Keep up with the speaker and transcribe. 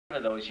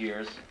of those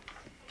years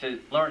to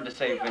learn to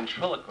say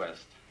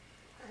ventriloquist.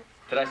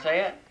 Did I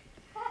say it?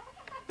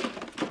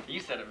 You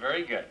said it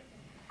very good.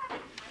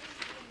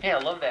 Hey, I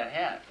love that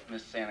hat,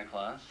 Miss Santa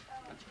Claus.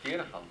 It's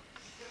beautiful.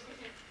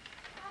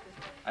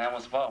 I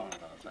almost bought one of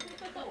those.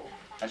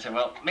 I said,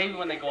 well, maybe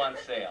when they go on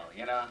sale,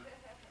 you know?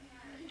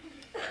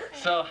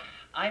 So,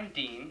 I'm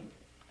Dean,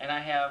 and I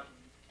have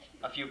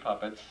a few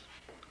puppets,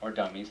 or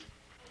dummies,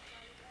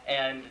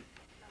 and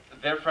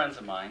they're friends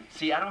of mine.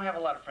 See, I don't have a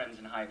lot of friends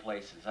in high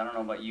places. I don't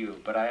know about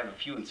you, but I have a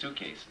few in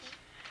suitcases.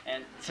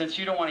 And since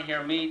you don't want to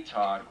hear me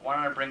talk, why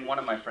don't I bring one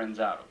of my friends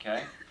out,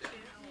 okay?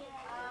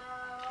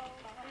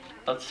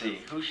 Let's see,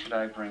 who should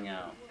I bring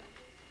out?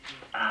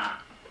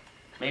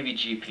 Maybe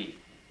GP.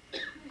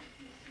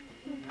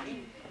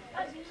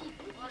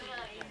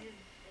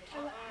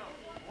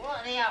 What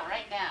are they out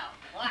right now?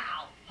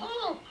 Wow.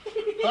 Ooh.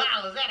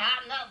 Wow, is that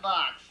hot in that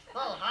box?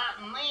 Oh, hot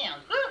and man.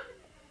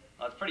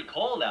 Well, it's pretty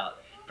cold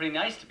out. Pretty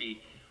nice to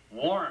be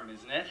warm,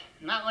 isn't it?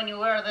 Not when you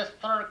wear this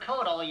fur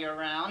coat all year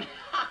round.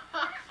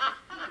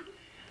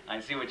 I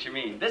see what you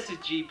mean. This is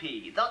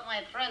GP. Don't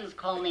my friends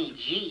call me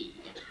G?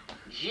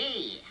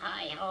 G,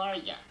 hi, how are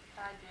ya?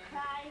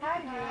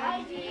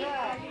 Hi, G.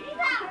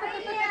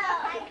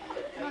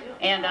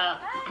 And,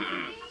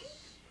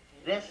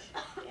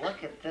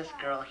 look at this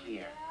girl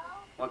here.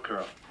 What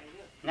girl?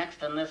 Next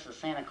to this is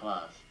Santa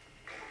Claus.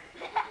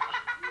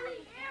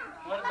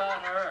 What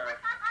about her?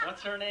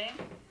 What's her name?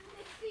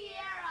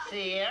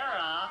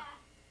 Sierra.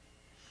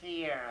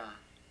 Sierra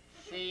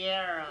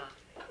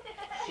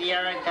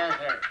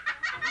Desert.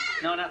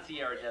 No, not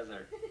Sierra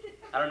Desert.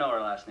 I don't know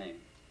her last name.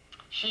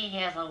 She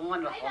has a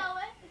wonderful... I know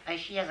it.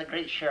 She has a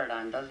great shirt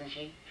on, doesn't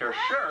she? Her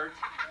shirt?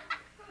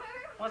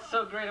 What's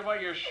so great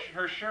about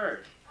her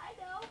shirt? I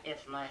know.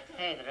 It's my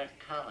favorite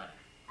color.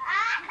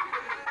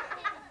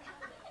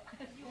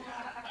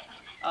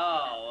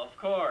 Oh, of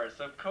course,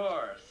 of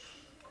course.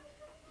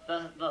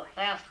 The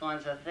fast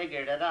ones have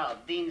figured it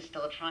out. Dean's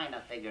still trying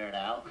to figure it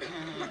out.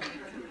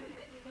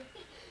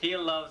 He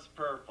loves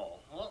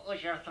purple. What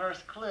was your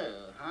first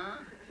clue, huh?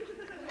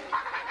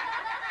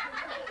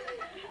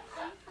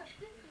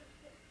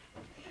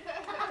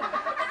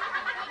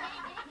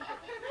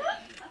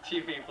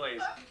 GP,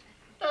 please.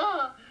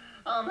 Oh,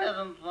 I'm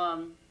having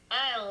fun.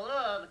 I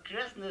love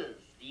Christmas,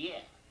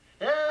 yeah.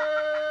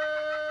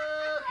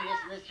 Oh,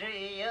 Christmas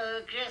tree,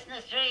 oh,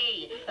 Christmas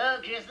tree, oh,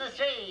 Christmas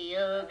tree,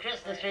 oh,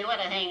 Christmas tree, what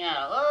a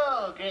hangout.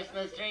 Oh,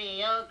 Christmas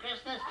tree, oh,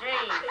 Christmas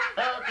tree,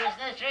 oh,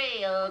 Christmas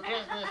tree, oh,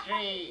 Christmas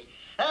tree,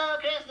 oh,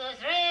 Christmas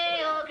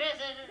tree, oh,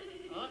 Christmas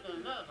tree. What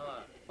is that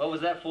for? What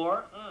was that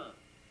for?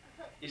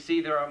 You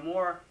see, there are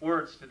more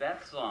words to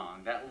that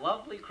song, that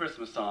lovely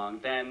Christmas song,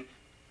 than,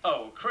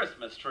 oh,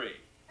 Christmas tree.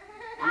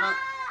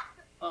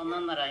 Well,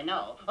 none that I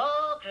know.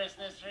 Oh,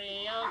 Christmas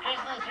tree, oh,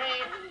 Christmas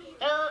tree,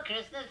 oh,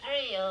 Christmas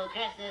tree, oh,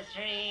 Christmas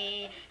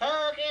tree,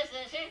 oh,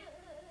 Christmas tree.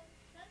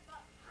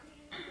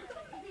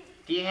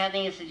 Do you have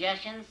any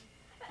suggestions?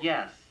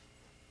 Yes.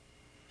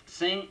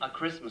 Sing a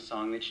Christmas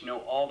song that you know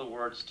all the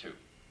words to.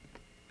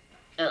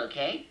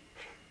 Okay.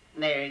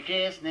 Merry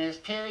Christmas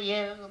to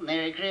you,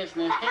 Merry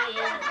Christmas to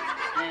you,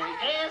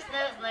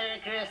 Merry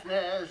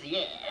Christmas,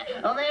 yeah.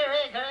 Oh,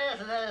 Merry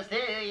Christmas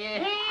to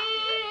you.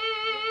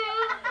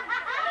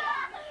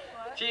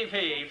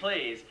 GP,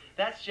 please.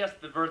 That's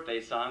just the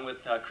birthday song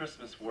with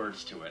Christmas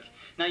words to it.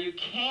 Now, you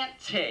can't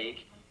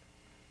take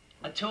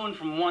a tune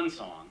from one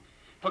song,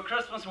 put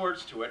Christmas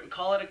words to it, and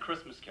call it a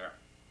Christmas carol.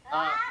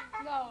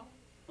 No.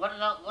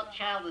 What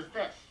child is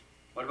this?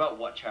 What about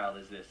What Child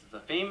Is This? It's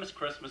a famous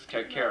Christmas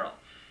carol.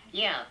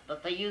 Yeah,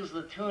 but they use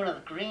the tune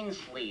of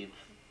Greensleeves.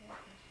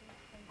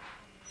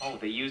 Oh,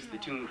 they use the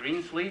tune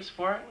Greensleeves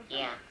for it?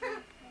 Yeah.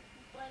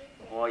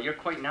 Well, you're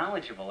quite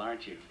knowledgeable,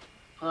 aren't you?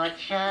 What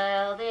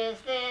child is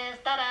this?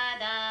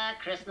 Da-da-da,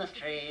 Christmas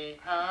tree.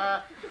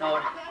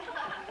 No.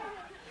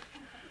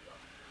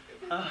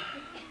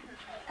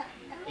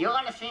 You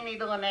want to see me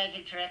do a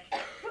magic trick?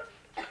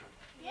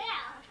 Yeah.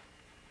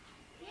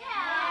 I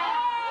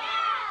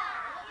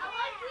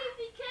want to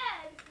be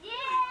kids. Yeah.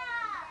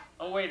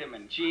 Oh, wait a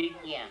minute, G.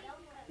 Yeah.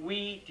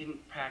 We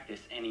didn't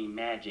practice any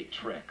magic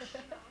tricks.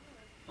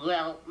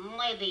 Well,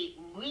 maybe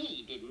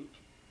we didn't,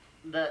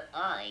 but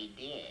I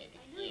did,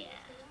 yeah.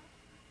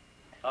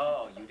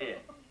 Oh, you did?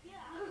 Yeah.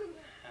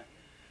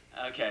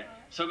 Okay,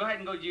 so go ahead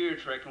and go do your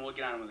trick and we'll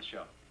get on with the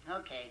show.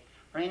 Okay.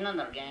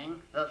 Remember,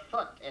 gang, the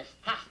foot is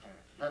faster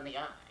than the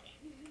eye.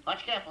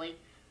 Watch carefully.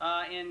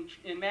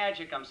 In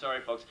magic, I'm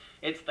sorry, folks,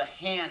 it's the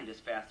hand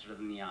is faster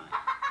than the eye.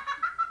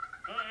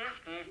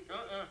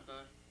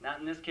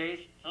 Not in this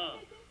case?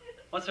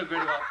 What's so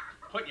great about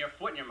putting your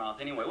foot in your mouth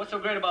anyway? What's so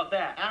great about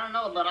that? I don't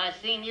know, but I've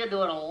seen you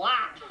do it a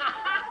lot.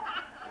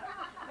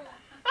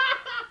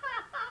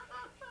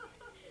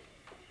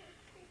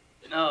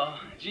 No,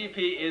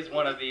 GP is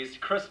one of these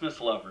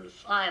Christmas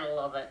lovers. I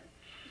love it.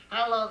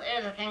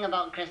 Here's the thing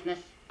about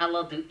Christmas. I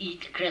love to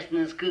eat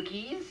Christmas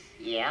cookies.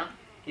 Yeah.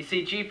 You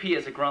see, GP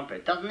is a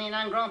grumpet. Doesn't mean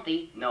I'm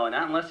grumpy. No,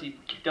 not unless he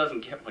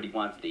doesn't get what he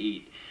wants to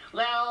eat.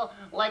 Well,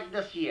 like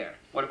this year.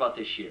 What about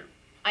this year?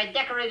 I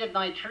decorated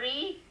my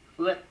tree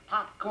with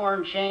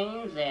popcorn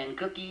chains and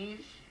cookies,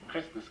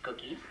 Christmas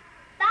cookies.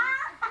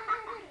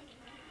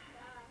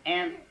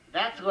 And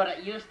that's what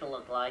it used to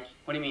look like.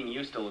 What do you mean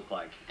used to look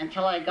like?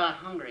 Until I got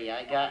hungry.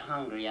 I got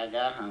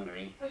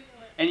hungry.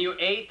 And you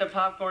ate the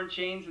popcorn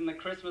chains and the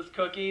Christmas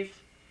cookies?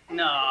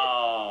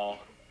 No.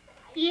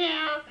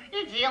 Yeah,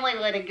 it's the only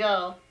way to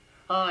go.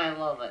 Oh, I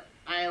love it.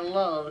 I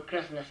love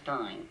Christmas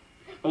time.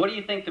 What do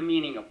you think the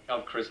meaning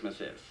of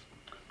Christmas is?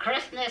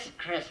 Christmas.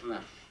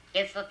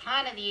 It's the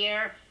time of the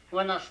year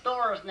when the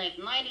stores make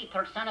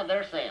 90% of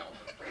their sales.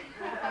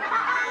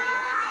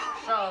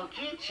 So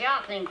keep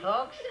shopping,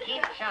 folks.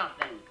 Keep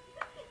shopping.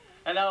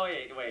 And now,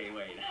 wait.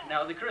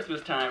 Now, the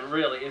Christmas time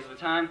really is the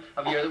time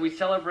of year that we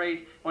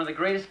celebrate one of the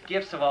greatest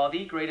gifts of all,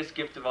 the greatest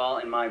gift of all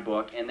in my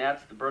book, and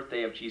that's the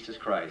birthday of Jesus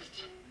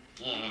Christ.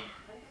 Yeah,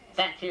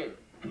 that too.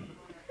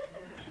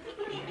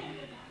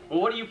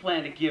 Well, what do you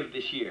plan to give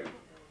this year?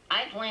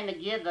 I plan to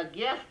give the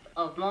gift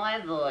of my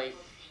voice,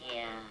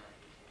 yeah.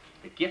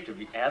 The gift of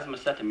asthma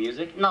set to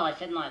music? No, I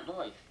said my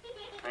voice.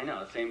 I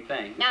know, the same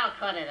thing. Now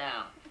cut it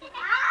out.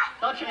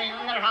 Don't you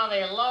remember how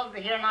they love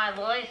to hear my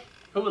voice?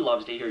 Who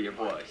loves to hear your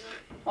voice?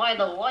 Why,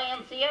 the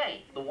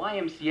YMCA. The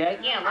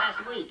YMCA? Yeah,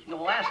 last week.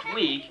 Last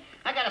week?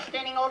 I got a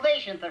standing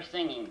ovation for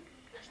singing.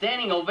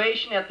 Standing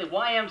ovation at the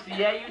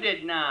YMCA? You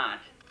did not.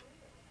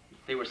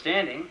 They were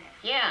standing.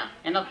 Yeah,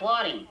 and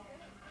applauding.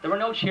 There were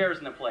no chairs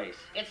in the place.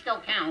 It still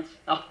counts.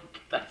 Oh,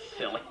 that's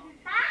silly.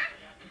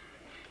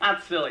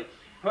 That's silly.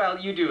 Well,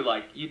 you do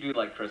like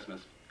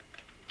Christmas.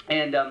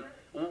 And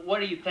what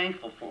are you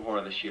thankful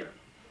for this year?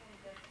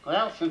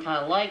 Well, since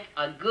I like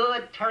a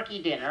good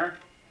turkey dinner.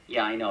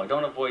 Yeah, I know.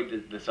 Don't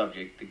avoid the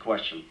subject, the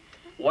question.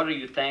 What are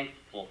you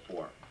thankful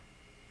for?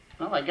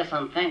 Well, I guess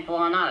I'm thankful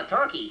I'm not a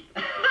turkey.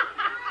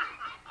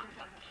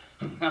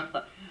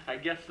 I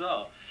guess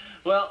so.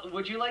 Well,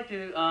 would you like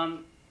to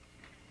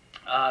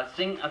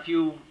sing a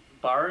few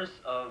bars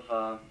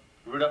of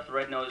Rudolph the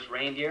Red-Nosed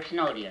Reindeer?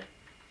 Snow, dear.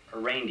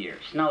 Or reindeer?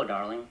 Snow,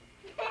 darling.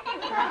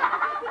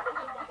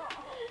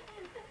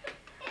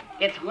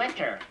 It's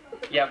winter.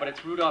 Yeah, but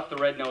it's Rudolph the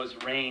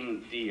Red-Nosed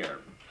Reindeer.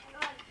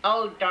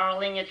 Oh,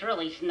 darling, it's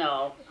really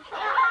snow.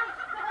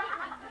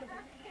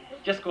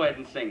 Just go ahead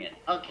and sing it.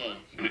 Okay.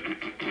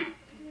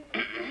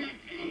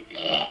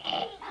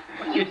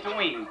 What are you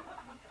doing?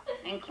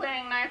 I'm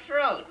clearing my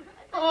throat.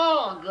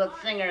 Oh, good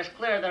singers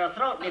clear their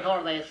throat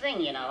before they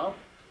sing, you know.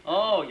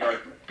 Oh, you're a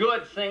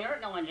good singer?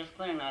 No, I'm just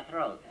clearing my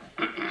throat.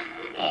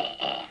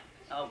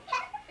 Oh,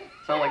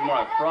 sound like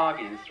more a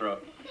frog in his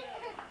throat.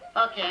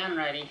 Okay, I'm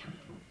ready.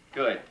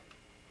 Good.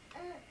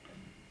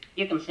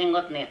 You can sing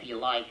with me if you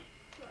like.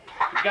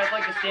 You guys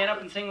like to stand up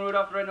and sing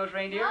Rudolph the Red-Nosed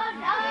Reindeer?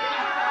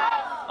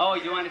 Oh,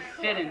 you want to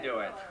sit and do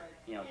it?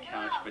 You know,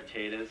 couch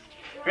potatoes.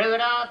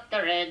 Rudolph the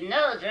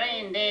red-nosed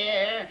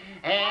reindeer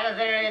had a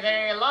very,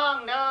 very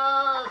long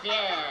nose,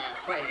 yeah.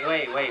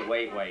 Wait.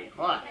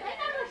 What?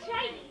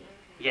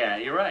 Yeah,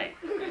 you're right.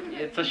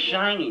 It's a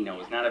shiny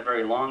nose, not a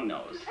very long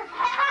nose.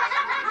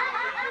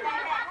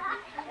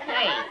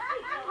 Hey,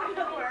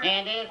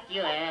 and if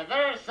you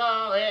ever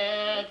saw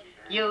it,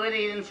 you would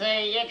even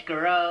say it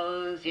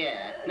grows,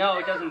 yeah. No,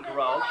 it doesn't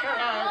grow. Sure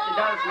does. It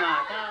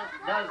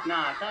does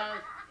not.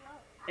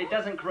 It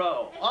doesn't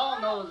grow. All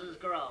noses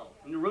grow.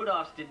 And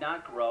Rudolph's did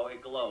not grow,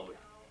 it glowed.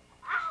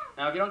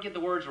 Now, if you don't get the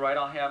words right,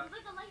 I'll have...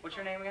 What's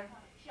your name again?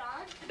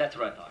 Sean? That's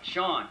what I thought.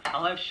 Sean.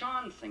 I'll have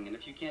Sean singing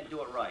if you can't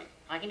do it right.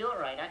 I can do it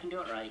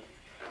right.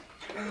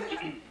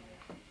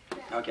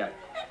 Okay.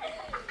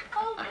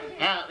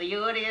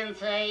 You would even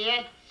say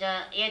it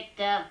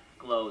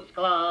Glows.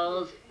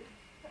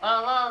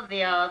 All of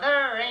the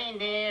other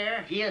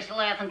reindeer used to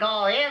laugh and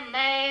call him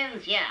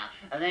names, yeah.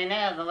 They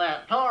never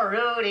let poor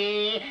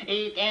Rudy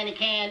eat any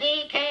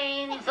candy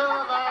canes. So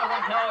No,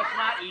 it's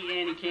not eat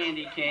any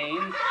candy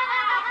canes.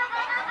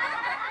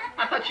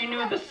 I thought you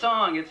knew the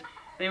song.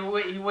 He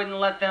wouldn't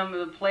let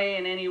them play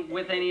in any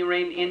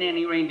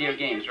reindeer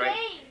games,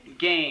 right?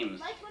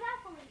 Games.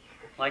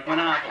 Like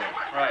Monopoly,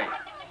 right.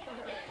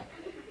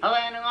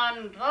 When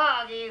one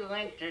foggy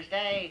winter's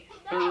day,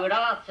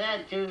 Rudolph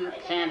said to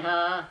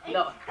Santa,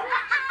 No.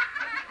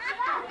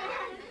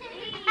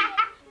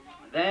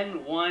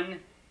 Then one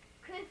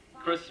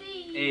Christmas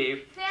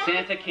Eve,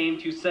 Santa came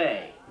to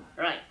say,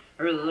 right,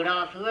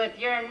 Rudolph, with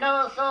your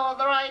nose so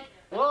bright,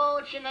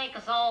 won't you make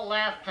us all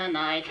laugh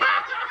tonight?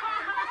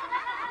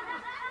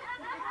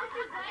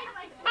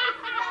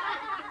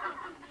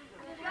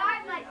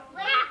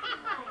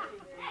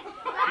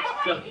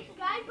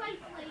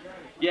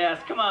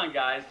 Yes, come on,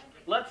 guys.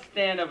 Let's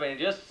stand up and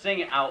just sing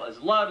it out as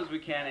loud as we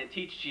can and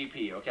teach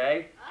GP,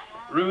 okay?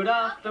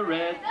 Rudolph the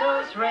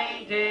red-nosed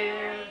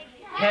reindeer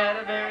had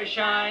a very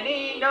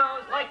shiny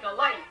nose like a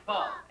light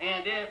bulb.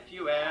 And if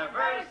you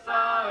ever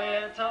saw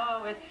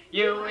it,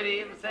 you would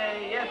even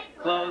say it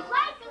glows.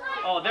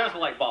 Oh, there's a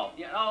light bulb.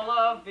 Yeah, all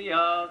of the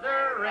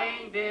other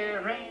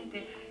reindeer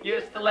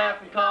used to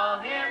laugh and call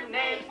him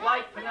names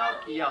like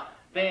Pinocchio.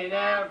 They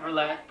never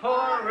let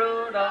poor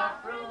Rudolph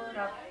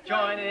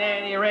join in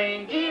any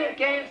reindeer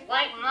games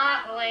like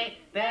Monopoly.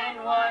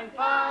 Then one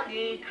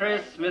foggy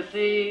Christmas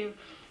Eve,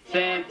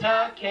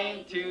 Santa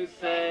came to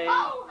say.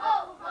 Ho,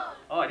 ho, ho.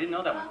 Oh, I didn't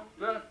know that one.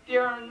 With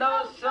your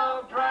nose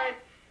so bright,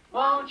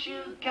 won't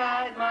you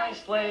guide my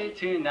sleigh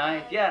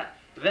tonight? Yeah.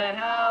 Then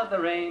how the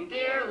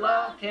reindeer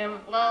loved him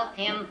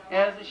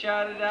as they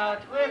shouted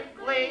out with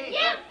glee.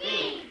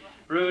 Yippee!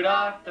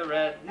 Rudolph the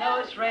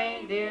red-nosed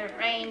reindeer,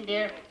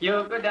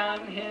 you'll go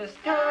down in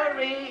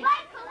history.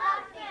 Like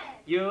Columbus.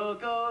 You'll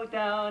go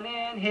down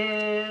in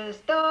history.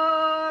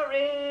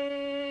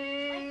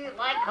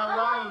 Like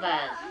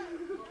Columbus.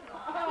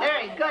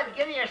 Very good.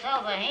 Give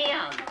yourself a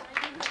hand.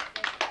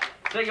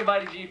 Say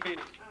goodbye to GP.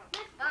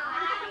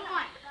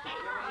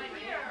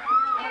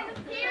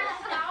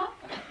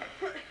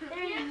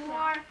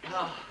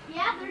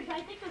 Yeah, there's,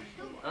 I think there's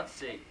two more. Let's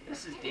see.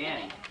 This is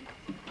Danny.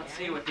 Let's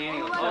see what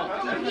Danny looks like.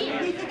 Oh, that's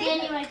Danny.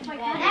 Danny likes my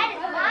dad. That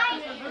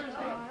is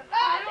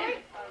mine.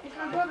 It's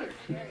my brother's.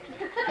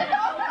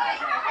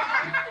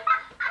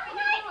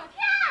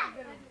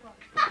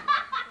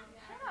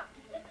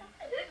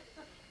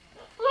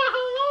 Well,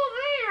 hello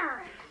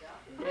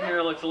there. Your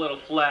hair looks a little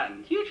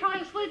flattened. You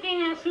try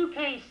sleeping in a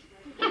suitcase.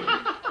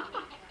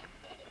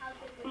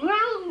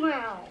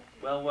 Well.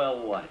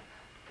 Well, what?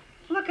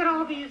 Look at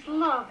all these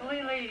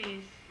lovely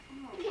ladies.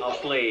 Oh,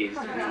 please.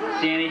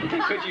 Danny,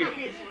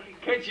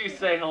 could you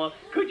say hello?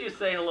 Could you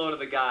say hello to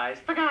the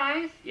guys? The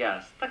guys.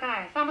 Yes. The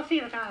guys. I'm gonna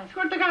see the guys.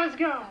 Where'd the guys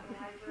go?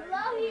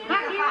 Love you.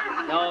 Back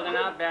here? No, they're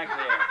not back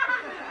there.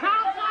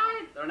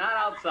 Outside? They're not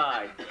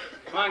outside.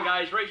 Come on,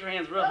 guys, raise your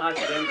hands real high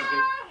so them to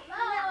see.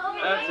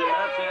 That's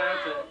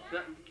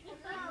it.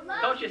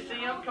 Don't you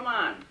see them? Come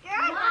on.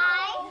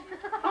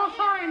 Oh,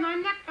 sorry, my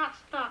neck got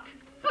stuck.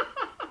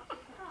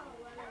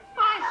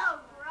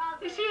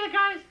 You see the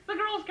guys? The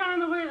girls got in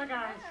the way of the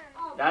guys.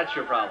 That's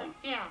your problem.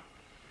 Yeah.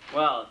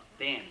 Well,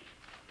 Danny,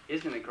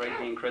 isn't it great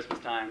being Christmas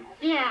time?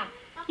 Yeah.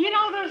 You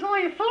know, there's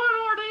only 4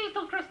 more days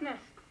till Christmas.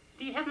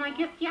 Do you have my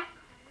gift yet?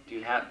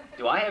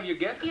 Do I have your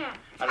gift? Yeah.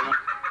 I don't know.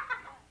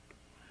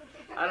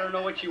 I don't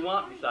know what you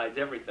want besides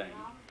everything.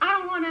 I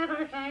don't want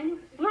everything.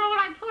 Where would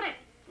I put it?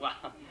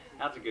 Well,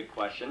 that's a good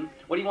question.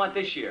 What do you want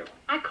this year?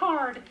 A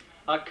card.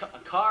 A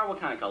car?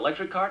 What kind of car?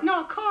 Electric car?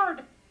 No, a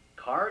card.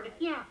 Card?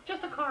 Yeah,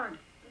 just a card.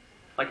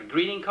 Like a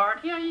greeting card?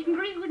 Yeah, you can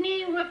greet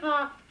me with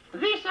a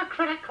Visa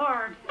credit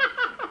card.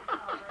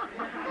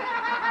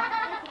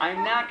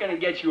 I'm not going to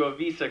get you a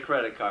Visa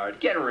credit card.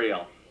 Get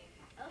real.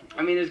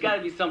 I mean, there's got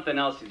to be something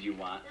else that you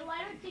want. Then why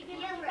don't you give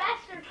me a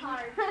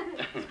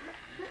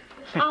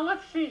MasterCard?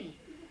 Let's see.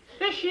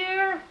 This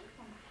year,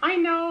 I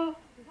know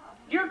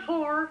you're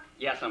poor,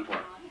 Yes, I'm poor.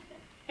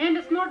 and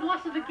it's more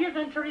blessed to give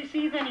than to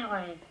receive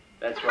anyway.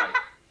 That's right.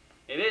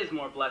 It is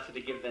more blessed to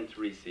give than to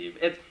receive.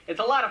 It's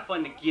a lot of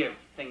fun to give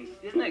things.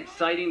 Isn't it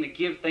exciting to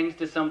give things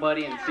to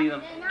somebody and see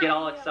them get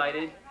all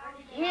excited?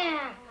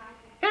 Yeah,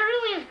 it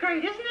really is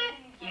great, isn't it?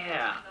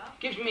 Yeah.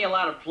 Gives me a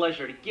lot of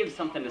pleasure to give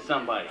something to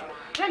somebody.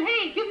 Then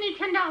hey, give me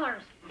 $10.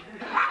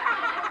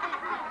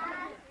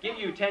 Give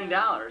you $10?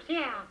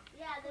 Yeah.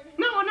 Yeah, then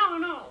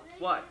No.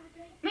 What?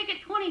 Make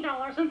it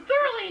 $20 and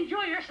thoroughly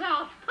enjoy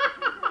yourself.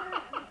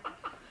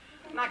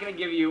 I'm not going to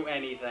give you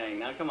anything.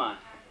 Now, come on.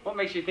 What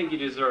makes you think you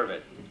deserve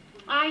it?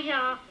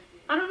 I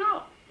don't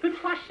know. Good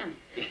question.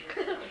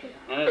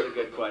 That is a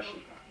good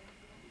question.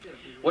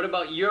 What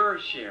about your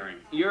sharing?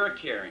 Your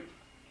caring?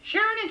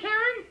 Sharon and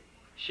Karen?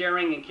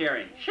 Sharing and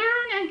caring.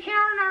 Sharon and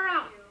Karen are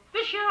out.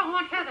 This year I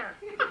want Heather.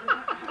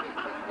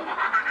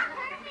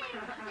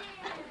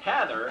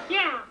 Heather?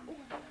 Yeah.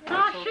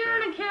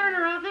 Sharon and Karen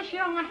are out. This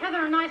year I want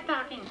Heather in my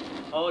stocking.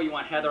 Oh, you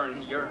want Heather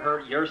in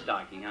your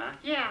stocking, huh?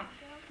 Yeah.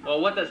 Well,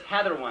 what does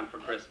Heather want for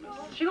Christmas?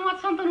 She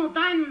wants something with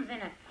diamonds in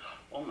it.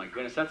 Oh, my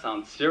goodness, that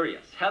sounds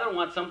serious. Heather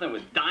wants something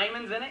with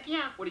diamonds in it?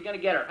 Yeah. What are you going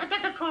to get her? A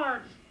deck of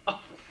cards. Oh,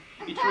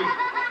 you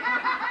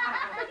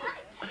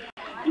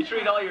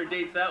treat all your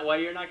dates that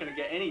way, you're not going to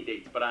get any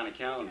dates but on a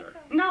calendar.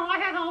 No, I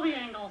have all the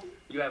angles.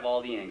 You have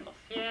all the angles.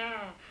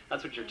 Yeah.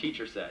 That's what your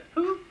teacher said.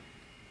 Who?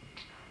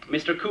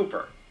 Mr.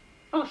 Cooper.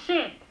 Oh,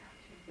 Sid.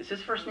 Is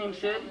his first name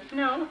Sid?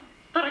 No,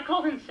 but I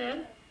called him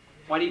Sid.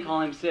 Why do you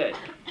call him Sid?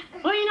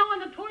 Well, you know in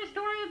the Toy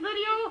Story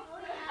video,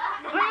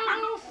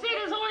 little Sid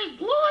is always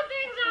blowing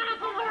things out of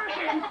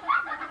proportion.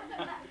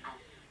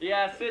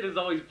 Yeah, Sid is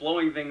always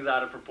blowing things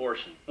out of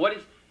proportion. What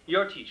is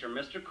your teacher,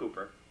 Mr.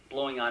 Cooper,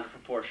 blowing out of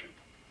proportion?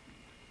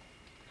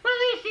 Well,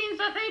 he seems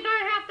to think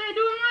I have to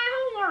do my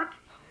homework.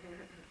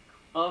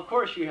 Well, of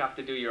course you have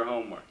to do your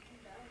homework.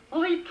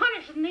 Well, he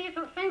punishes me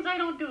for things I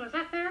don't do. Is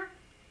that fair?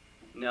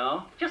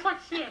 No? Just like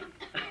Sid.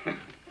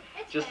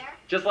 it's fair.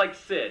 Just like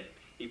Sid.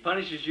 He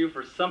punishes you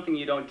for something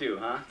you don't do,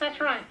 huh? That's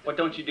right. What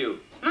don't you do?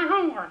 My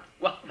homework.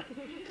 Well,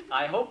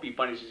 I hope he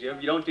punishes you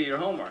if you don't do your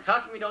homework. How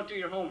come you don't do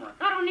your homework?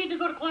 I don't need to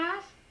go to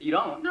class. You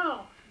don't?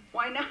 No.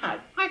 Why not?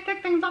 I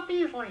pick things up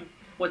easily.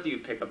 What do you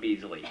pick up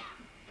easily?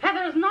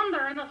 Heather's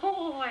number in the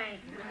hallway.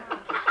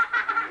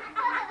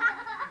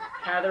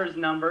 Heather's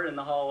number in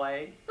the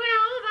hallway? Well,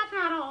 that's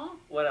not all.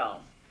 What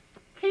else?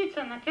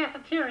 Pizza in the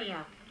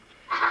cafeteria.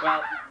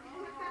 Well,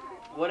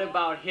 what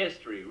about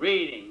history,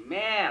 reading,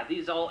 math?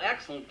 These are all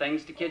excellent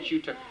things to get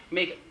you to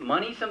make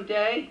money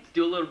someday,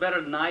 do a little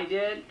better than I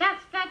did.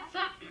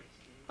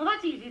 Well,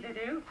 that's easy to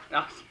do.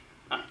 No.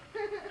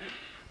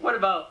 What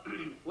about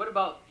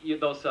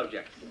those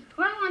subjects?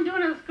 Well, I'm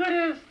doing as good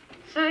as,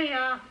 say,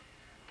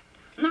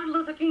 Martin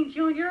Luther King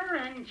Jr.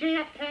 and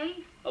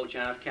JFK. Oh,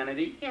 John F.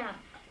 Kennedy? Yeah.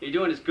 You're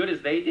doing as good as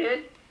they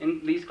did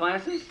in these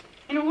classes?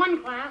 In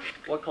one class,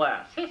 What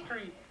class?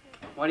 history.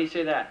 Why do you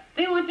say that?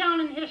 They went down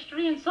in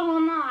history, and so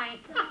am I.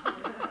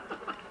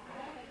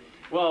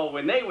 Well,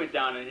 when they went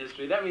down in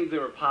history, that means they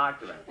were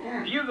popular.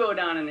 If you go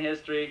down in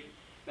history,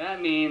 that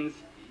means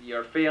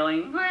you're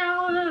failing.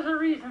 Well, there's a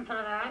reason for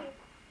that.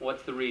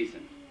 What's the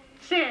reason?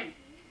 Sid.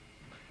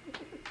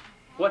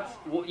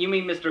 You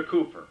mean Mr.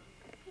 Cooper?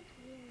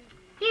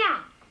 Yeah.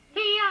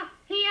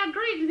 He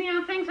grades me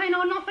on things I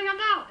know nothing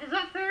about. Is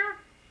that fair?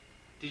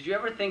 Did you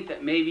ever think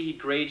that maybe he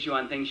grades you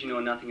on things you know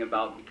nothing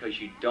about because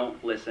you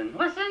don't listen?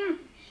 Listen?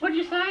 What'd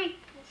you say?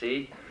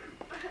 See?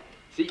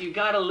 See, you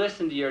gotta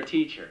listen to your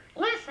teacher.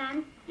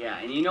 Listen? Yeah,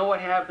 and you know what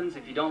happens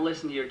if you don't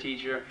listen to your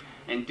teacher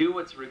and do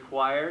what's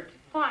required?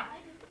 What?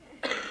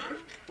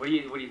 What do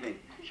you think,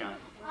 Sean?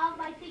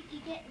 I think you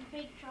get in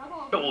big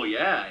trouble. Oh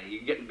yeah,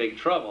 you get in big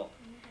trouble.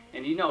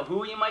 And you know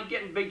who you might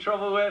get in big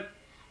trouble with?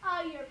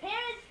 Your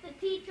parents, the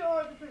teacher,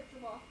 or the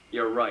principal.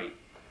 You're right.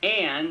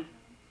 And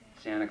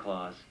Santa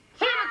Claus.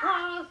 Santa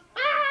Claus!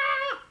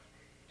 Ah!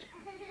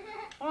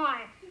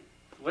 Why?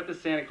 What does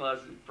Santa Claus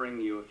bring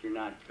you if you're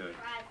not good?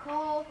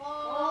 Cold.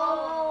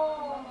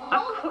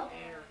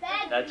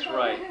 That's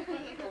right.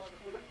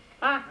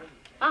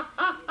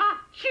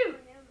 Shoot!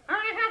 I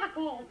already have a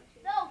cold.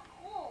 No,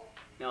 cold.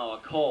 No, a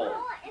coal.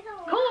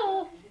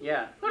 Coal?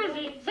 Yeah. What is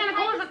he? Santa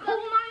Claus a coal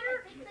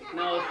miner?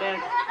 No,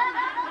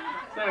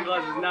 Santa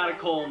Claus is not a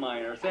coal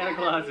miner. Santa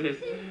Claus is,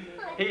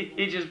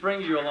 he just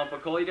brings you a lump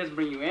of coal. He doesn't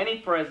bring you any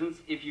presents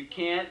if you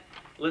can't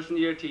listen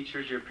to your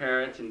teachers, your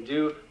parents, and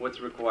do what's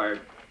required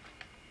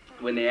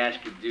when they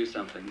ask you to do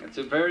something. It's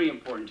very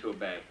important to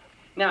obey.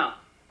 Now,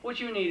 what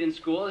you need in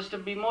school is to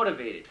be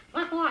motivated.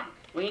 Like what?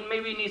 Well,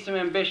 maybe you need some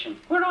ambition.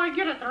 Where do I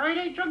get it? The Rite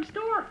Aid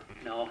drugstore?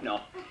 No.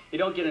 You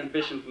don't get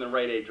ambition from the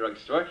Rite Aid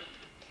drugstore.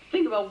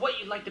 Think about what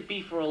you'd like to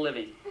be for a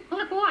living.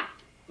 Like what?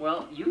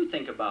 Well, you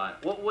think about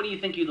it. What do you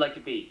think you'd like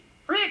to be?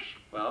 Rich.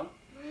 Well,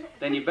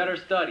 then you better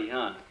study,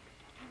 huh?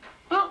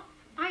 Well,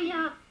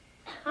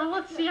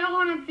 let's see, I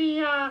want to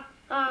be,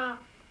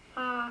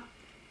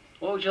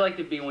 What would you like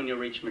to be when you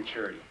reach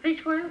maturity?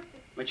 reach where?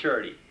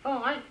 Maturity.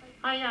 Oh,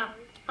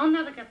 I'll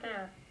never get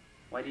there.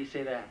 Why do you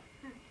say that?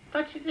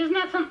 But isn't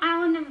that some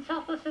island in the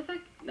South Pacific?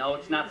 No,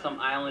 it's not some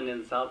island in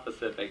the South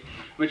Pacific.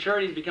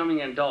 Maturity is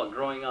becoming an adult,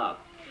 growing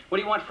up. What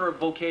do you want for a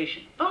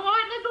vocation? Oh,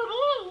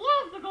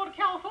 I'd love to go to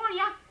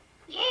California.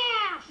 Yeah,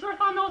 surf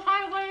on those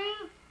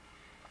highways.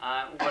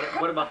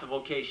 What about the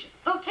vocation?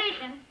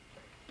 Vocation?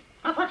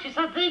 I thought you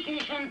said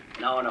vacation.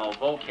 No,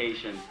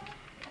 vocation.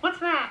 What's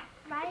that?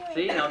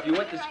 See, now if you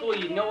went to school,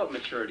 you'd know what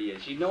maturity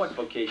is. You'd know what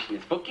vocation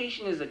is.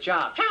 Vocation is a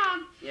job.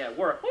 Job. Yeah,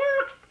 work.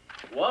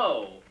 Work.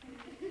 Whoa.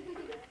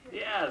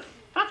 Yes,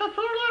 That's a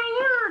four-letter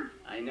word.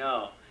 I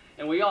know.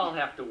 And we all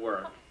have to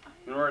work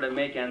in order to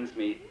make ends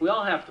meet. We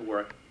all have to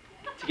work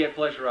to get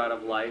pleasure out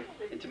of life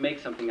and to make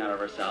something out of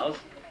ourselves.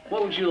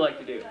 What would you like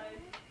to do?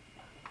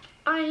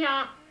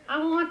 I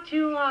want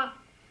to,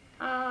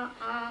 I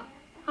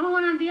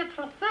want to be a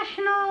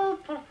professional.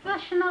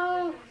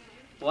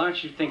 Why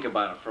don't you think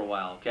about it for a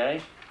while,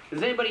 okay?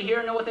 Does anybody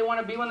here know what they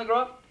want to be when they grow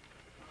up?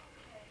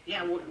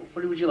 Yeah, what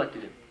would you like to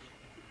do?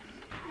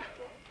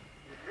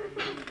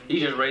 He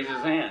just raised his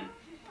hand.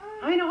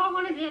 I know I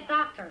want to be a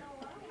doctor.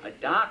 A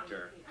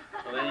doctor?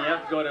 Well, then you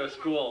have to go to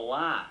school a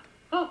lot.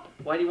 Oh,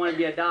 Why do you want to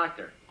be a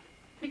doctor?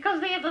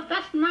 because they have the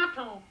best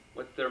motto.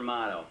 What's their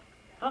motto?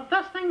 The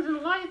best things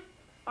in life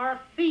are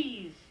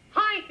fees.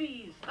 High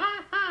fees.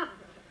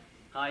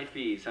 High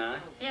fees, huh?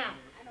 Yeah.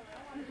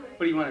 What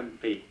do you want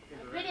to be?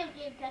 Video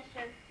game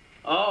tester.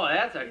 Oh,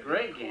 that's a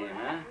great game,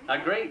 huh? A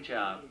great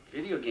job.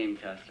 Video game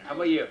tester. How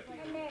about you?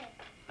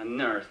 A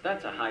nurse.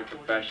 That's a high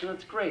profession.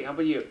 That's great. How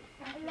about you?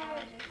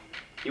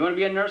 You want to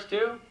be a nurse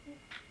too?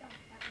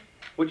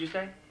 What'd you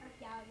say?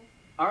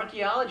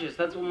 Archaeologist.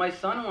 That's what my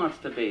son wants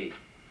to be.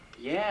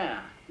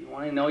 Yeah. You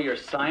want to know your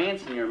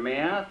science and your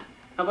math?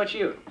 How about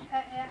you?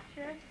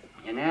 Actress.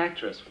 An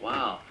actress.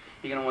 Wow.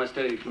 You're going to want to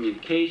study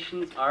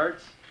communications,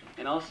 arts,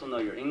 and also know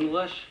your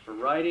English for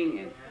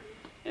writing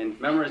and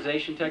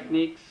memorization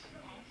techniques.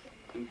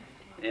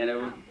 And it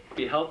would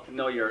be helpful to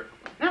know your...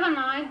 Never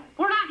mind.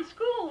 We're not in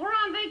school. We're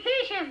on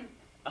vacation.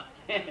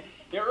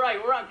 You're right.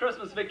 We're on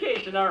Christmas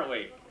vacation, aren't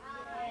we?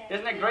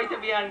 Isn't it great to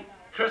be on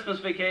Christmas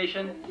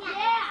vacation?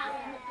 Yeah.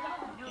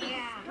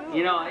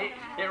 You know,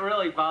 it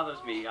really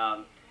bothers me,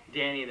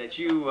 Danny, that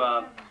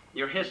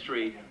your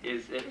history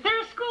is...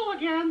 There's school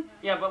again.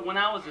 Yeah, but when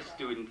I was a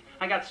student,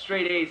 I got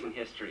straight A's in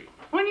history.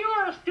 When you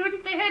were a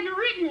student, they hadn't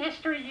written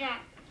history yet.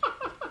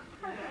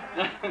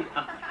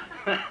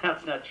 No,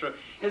 that's not true.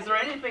 Is there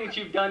anything that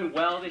you've done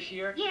well this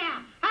year?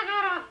 Yeah,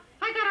 I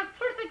got a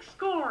perfect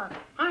score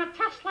on a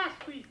test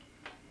last week.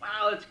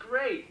 Wow, that's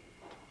great.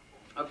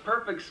 A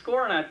perfect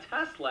score on a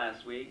test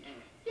last week.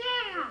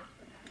 Yeah.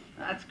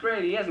 That's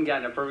great. He hasn't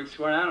gotten a perfect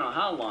score in I don't know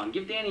how long.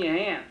 Give Danny a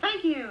hand.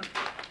 Thank you.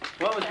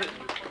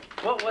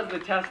 What was the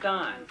test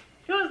on?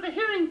 It was the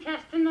hearing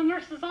test in the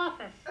nurse's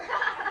office.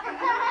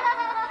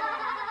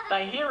 The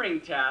hearing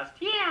test?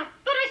 Yeah,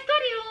 but I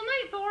studied all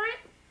night for it.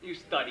 You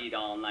studied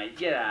all night.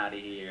 Get out of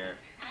here.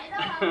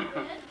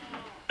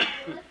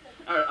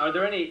 Are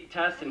there any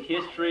tests in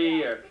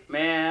history or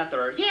math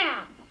or...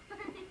 Yeah.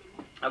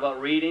 How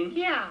about reading?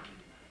 Yeah.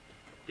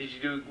 Did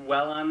you do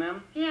well on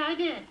them? Yeah, I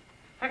did.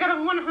 I got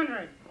a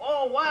 100.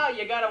 Oh, wow,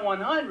 you got a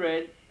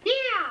 100? Yeah.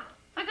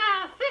 I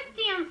got a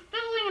 50 on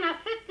spelling and a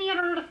 50 on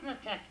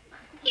arithmetic.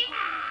 Yeah.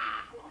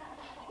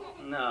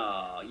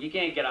 No, you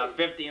can't get a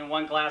 50 in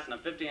one class and a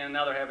 50 in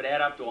another, have it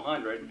add up to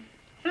 100.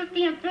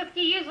 50 and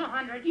 50 is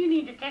 100. You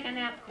need to take a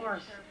math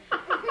course.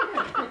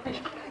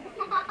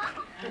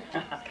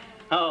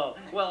 Oh,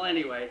 well,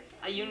 anyway,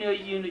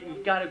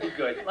 you've got to be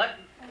good.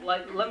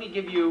 Let me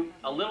give you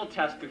a little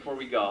test before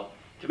we go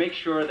to make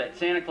sure that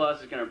Santa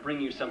Claus is going to bring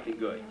you something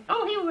good.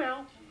 Oh, he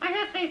will. I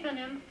have faith in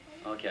him.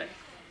 Okay.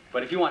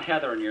 But if you want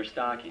Heather in your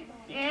stocking,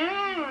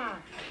 Yeah.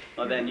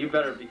 well, then you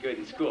better be good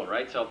in school,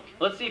 right? So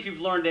let's see if you've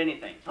learned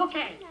anything.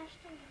 Okay.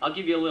 I'll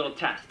give you a little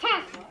test.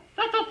 Test.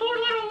 That's a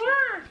 4-letter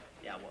word.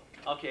 Yeah,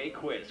 well, okay,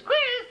 quiz.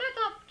 Quiz. That's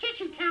a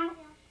kitchen count.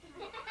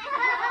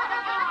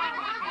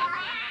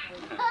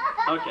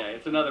 Okay,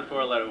 it's another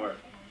 4-letter word.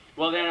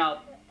 Well, then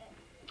I'll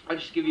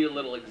just give you a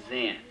little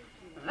exam.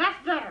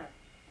 That's better.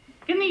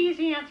 Give me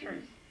easy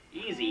answers.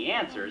 Easy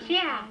answers?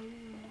 Yeah.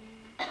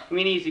 I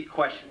mean easy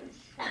questions.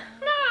 No.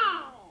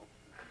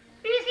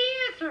 Easy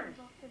answers.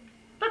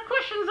 The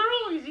questions are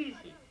always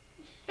easy.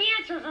 The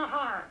answers are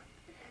hard.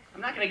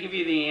 I'm not going to give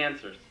you the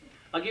answers.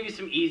 I'll give you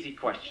some easy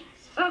questions.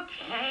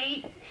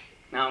 Okay.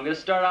 Now, I'm going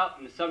to start out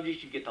in the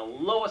subjects you get the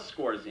lowest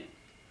scores in.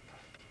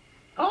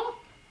 Golf?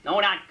 No,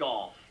 not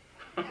golf.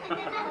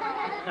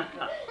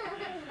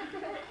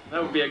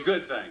 That would be a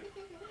good thing.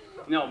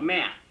 No,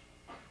 math.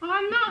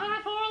 Another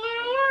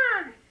 4-letter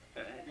word.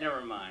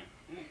 Never mind.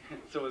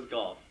 So is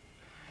golf.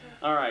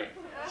 All right.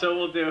 So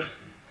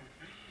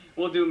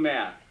we'll do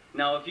math.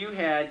 Now, if you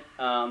had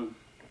 $10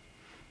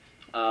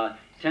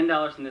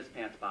 in this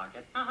pants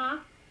pocket Uh-huh.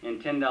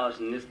 and $10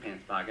 in this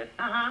pants pocket,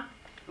 Uh-huh.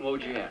 what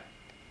would you have?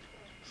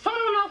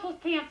 Someone else's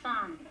pants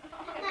on.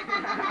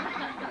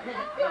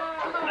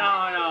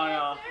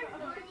 No.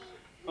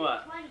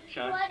 What?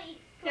 Sean?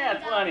 Yeah,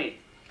 20.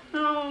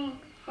 Oh,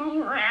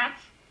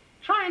 rats.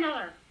 Try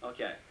another.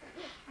 Okay.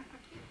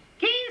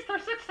 Games for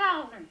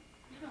 6,000.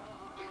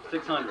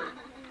 600.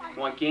 You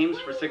want games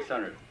for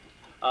 600.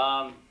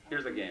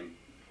 Here's a game.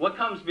 What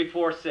comes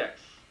before 6?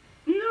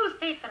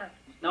 Newspaper.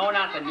 No,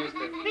 not the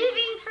newspaper.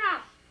 Evening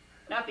press.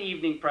 Not the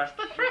evening press.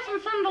 The press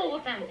and sun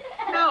bulletin.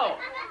 No,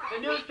 the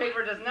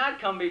newspaper does not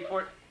come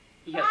before...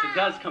 Yes, it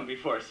does come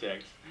before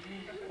 6.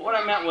 What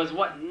I meant was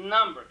what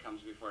number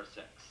comes before 6?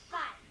 5.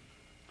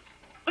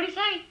 What do you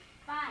say?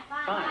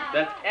 5.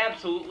 That's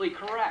absolutely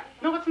correct.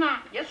 No, it's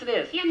not. Yes, it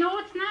is. Yeah, no,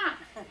 it's not.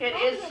 It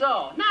is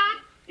so. Not.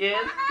 Is.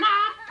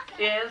 Not.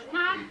 Is.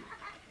 Not.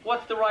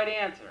 What's the right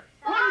answer?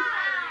 5.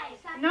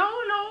 No.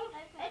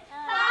 It's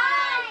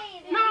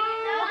 5. No.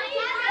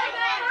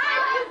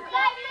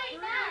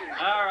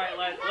 All right,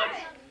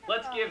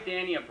 let's give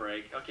Danny a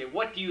break. Okay,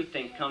 what do you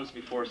think comes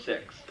before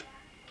 6?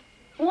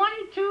 1,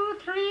 2,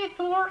 3,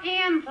 4,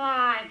 and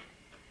 5.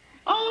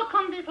 All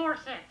come before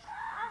 6.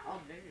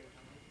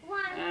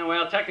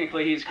 Well,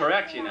 technically he's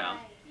correct, you know.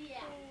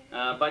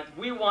 But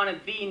we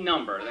wanted the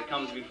number that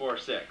comes before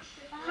 6.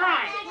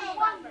 Right.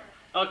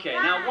 Okay,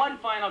 now one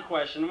final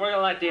question. We're going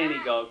to let Danny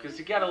go because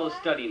you got a little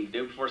studying to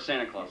do before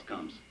Santa Claus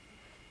comes.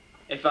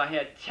 If I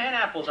had 10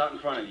 apples out in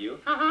front of you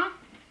Uh-huh.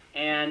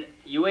 and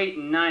you ate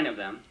 9 of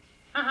them,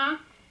 Uh-huh.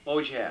 what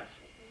would you have?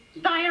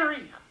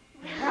 Diarrhea.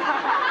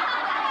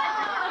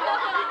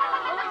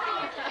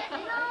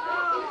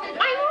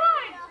 I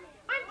lied.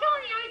 I'm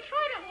telling you, I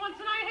tried it once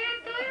and I had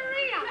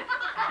diarrhea.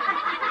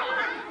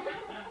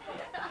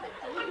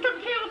 I took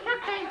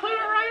Calipectin and cleared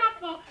it right up,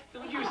 though.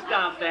 Would you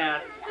stop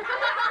that?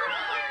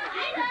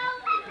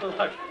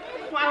 Look,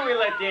 why don't we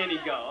let Danny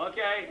go,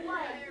 okay?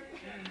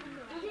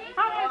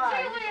 All right,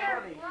 see you later.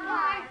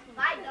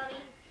 Bye, dummy.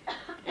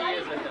 He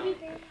is a dummy.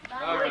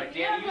 All right,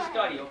 Danny, you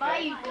study,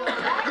 okay?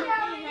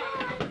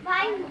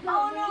 Bye.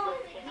 Oh, no.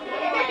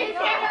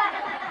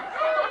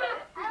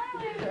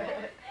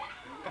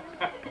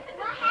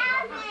 What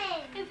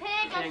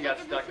happened? He got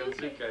stuck in the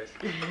suitcase.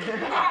 Okay,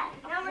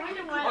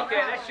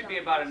 Okay, that should be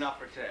about enough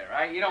for today,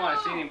 right? You don't want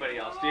to see anybody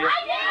else, do you?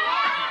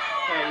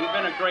 Okay, you've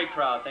been a great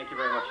crowd. Thank you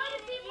very much.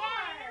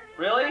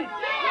 Really?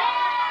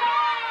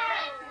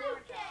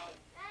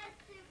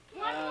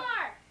 One more.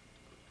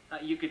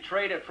 You could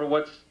trade it for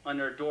what's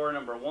under door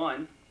number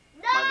 1.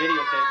 My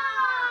videotape.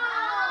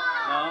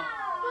 No?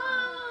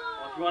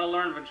 Well, if you want to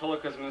learn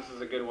ventriloquism, this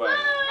is a good way.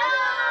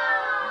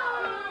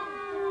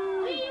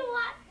 We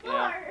want more.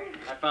 Yeah,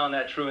 I found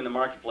that true in the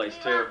marketplace,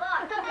 too.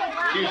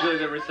 It's usually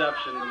the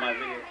reception of my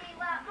video.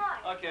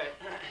 Okay.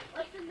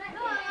 What's the next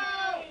one?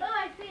 Oh,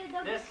 I see a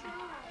double. This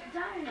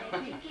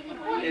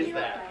What is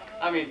that?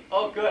 I mean,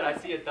 oh good, I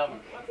see a dummy.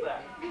 What's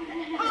that?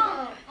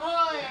 Oh,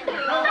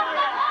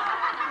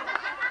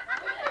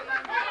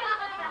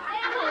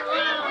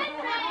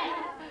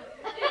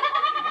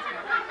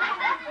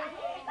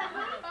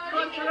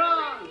 What's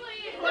wrong?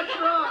 What's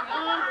wrong,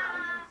 huh?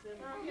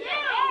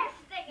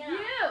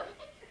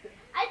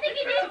 I think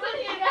it is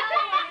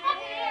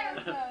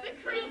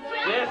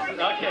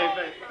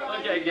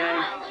Okay,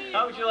 gang.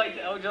 How would you like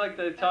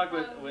to talk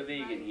with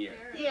Egan here?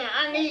 Yeah,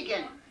 I'm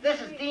Egan. This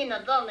is Dean the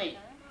dummy.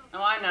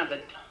 No, I'm not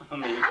the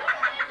dummy.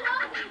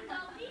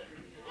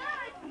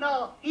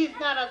 No, he's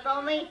not a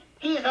dummy.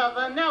 He's a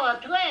vanilla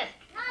twist.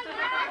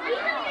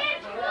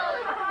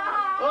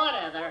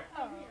 Whatever.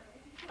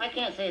 I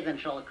can't say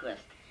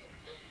ventriloquist.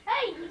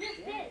 Hey, you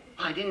just did.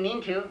 I didn't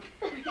mean to.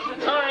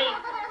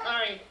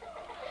 Sorry.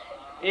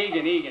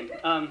 Egan,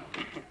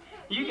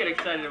 you get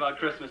excited about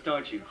Christmas,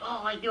 don't you?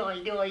 Oh, I do.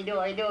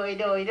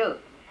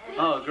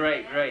 Oh,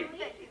 great.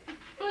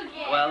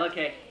 Well,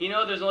 okay. You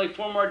know, there's only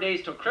 4 more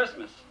days till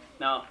Christmas.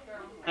 Now,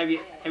 have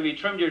you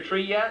trimmed your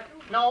tree yet?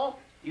 No.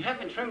 You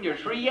haven't trimmed your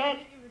tree yet?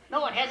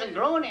 No, it hasn't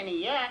grown any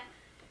yet.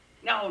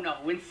 No.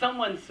 When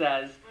someone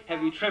says,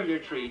 "Have you trimmed your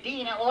tree?"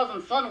 Dean, it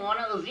wasn't someone,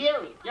 it was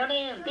you. Your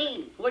name is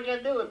Dean. What'd you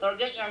do?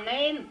 Forget your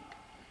name?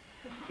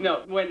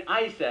 No, when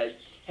I said,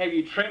 "Have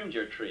you trimmed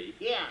your tree?"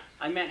 Yeah.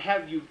 I meant,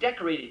 "Have you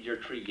decorated your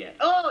tree yet?"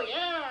 Oh,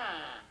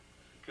 yeah.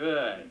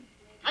 Good.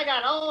 I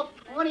got all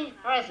 20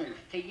 presents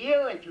to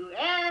you and to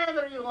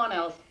everyone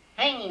else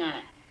hanging on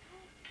it.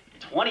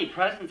 20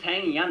 presents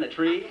hanging on the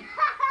tree?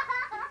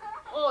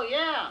 Oh,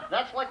 yeah.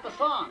 That's like the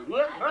song.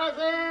 With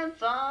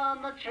presents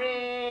on the tree.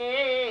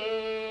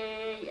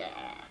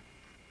 Yeah.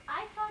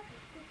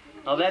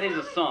 Oh, that is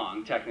a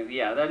song, technically.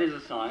 Yeah, that is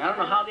a song. I don't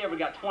know how they ever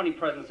got 20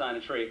 presents on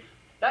a tree.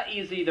 That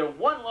is either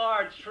one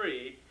large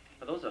tree,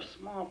 or those are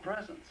small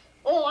presents.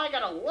 Oh, I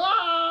got a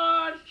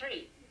large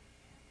tree.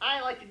 I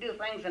like to do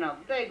things in a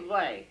big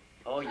way.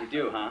 Oh, you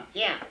do, huh?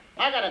 Yeah.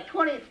 I got a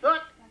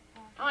 20-foot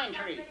pine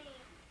tree.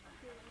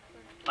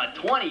 A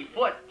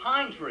 20-foot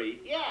pine tree?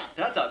 Yeah.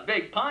 That's a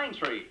big pine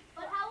tree.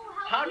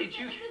 How did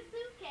you... The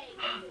suitcase?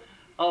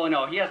 Oh,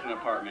 no, he has an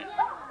apartment.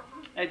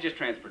 That's just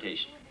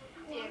transportation.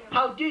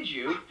 How did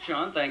you,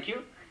 Sean, thank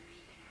you,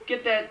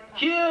 get that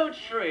huge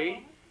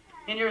tree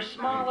in your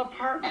small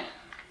apartment?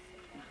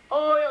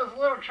 Oh, it was a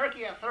little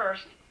tricky at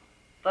first.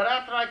 But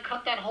after I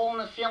cut that hole in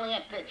the ceiling,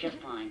 it fit just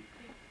fine.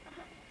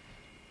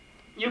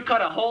 You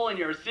cut a hole in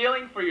your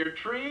ceiling for your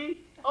tree?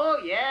 Oh,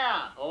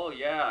 yeah. Oh,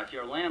 yeah.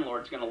 Your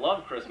landlord's going to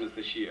love Christmas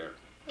this year.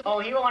 Oh,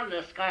 he wanted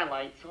a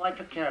skylight, so I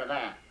took care of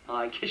that. Oh,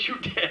 I guess you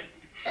did.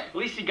 At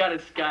least he got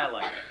his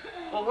skylight.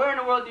 Well, where in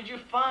the world did you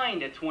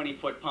find a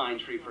 20-foot pine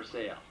tree for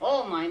sale?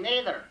 Oh, my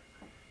neighbor.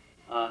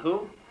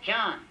 Who?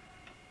 John.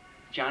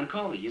 John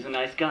Coley. He's a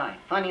nice guy.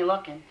 Funny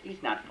looking.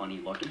 He's not funny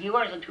looking. He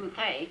wears a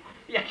toupee.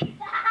 Yeah,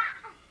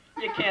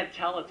 you can't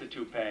tell it's a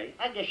toupee.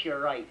 I guess you're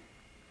right.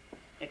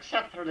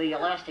 Except for the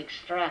elastic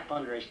strap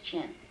under his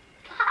chin.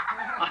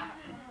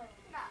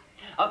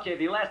 Okay,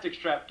 the elastic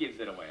strap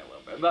gives it away a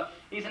little bit, but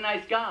he's a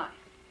nice guy.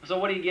 So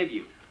what do he give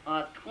you?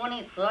 A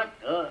 20-foot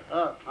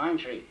pine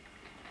tree.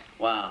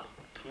 Wow,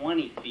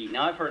 20 feet.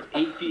 Now I've heard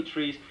 8 feet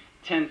trees,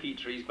 10 feet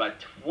trees, but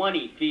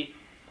 20 feet.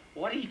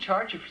 What did he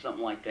charge you for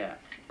something like that?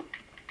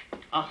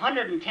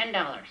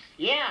 $110.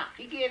 Yeah,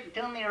 he gave it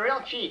to me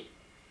real cheap.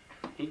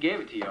 He gave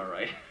it to you, all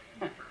right.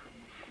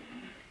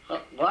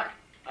 What?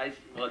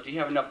 Well, do you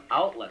have enough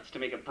outlets to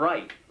make it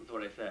bright? That's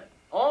what I said.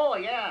 Oh,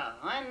 yeah.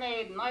 I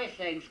made nice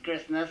eggs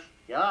Christmas.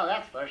 Yeah,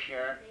 that's for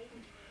sure.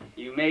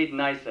 You made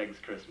nice eggs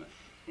Christmas.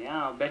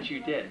 Yeah, I'll bet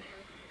you did.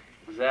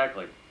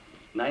 Exactly.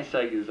 Nice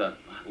egg is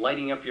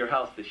lighting up your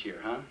house this year,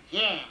 huh?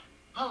 Yeah.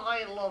 Oh,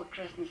 I love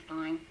Christmas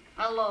time.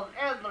 I love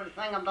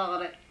everything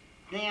about it.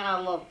 Then I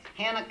love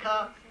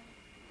Hanukkah.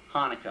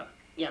 Hanukkah.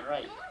 Yeah,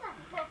 right.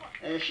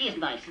 She's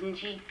nice, isn't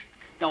she?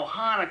 No,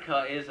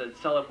 Hanukkah is a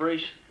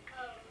celebration,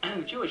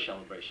 Jewish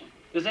celebration.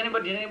 Did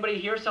anybody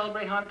here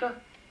celebrate Hanukkah?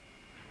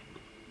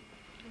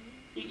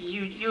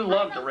 You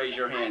love to raise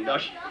your hand,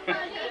 don't you?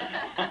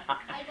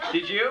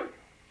 Did you?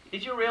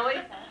 Did you really?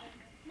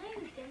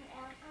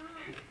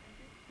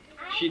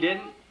 She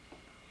didn't?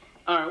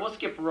 All right, we'll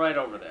skip right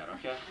over that,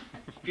 okay?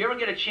 If you ever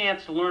get a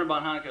chance to learn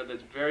about Hanukkah,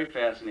 that's very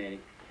fascinating.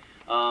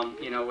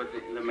 You know, with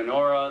the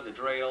menorah, the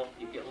dreidel,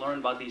 you learn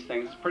about these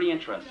things. It's pretty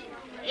interesting.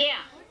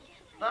 Yeah,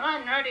 but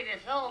I'm ready to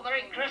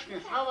celebrate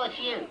Christmas. How about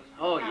you?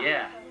 Oh,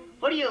 yeah.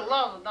 What do you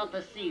love about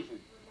this season?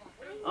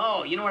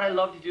 Oh, you know what I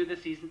love to do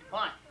this season?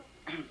 What?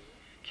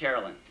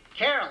 Carolyn.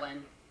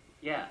 Carolyn?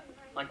 Yeah.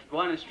 Like to go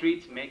on the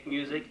streets, make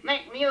music.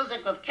 Make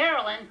music with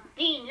Carolyn?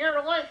 Dean,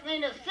 your wife's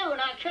name is Sue,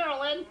 not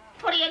Carolyn.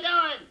 What are you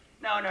doing?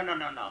 No.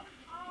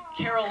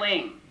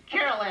 Caroling.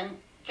 Carolyn?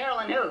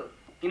 Carolyn who?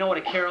 You know what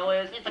a carol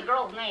is? It's a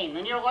girl's name,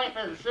 and your wife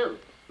is Sue.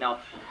 No,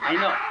 I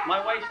know.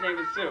 My wife's name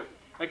is Sue.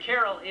 A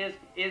carol is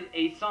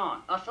a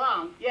song. A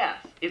song?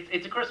 Yes,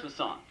 it's a Christmas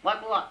song.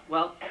 Like what?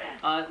 Well,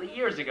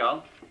 years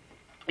ago,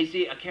 you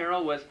see, a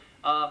carol was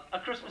a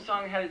Christmas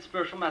song that had a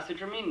spiritual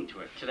message or meaning to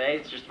it. Today,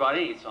 it's just about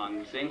any song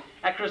we sing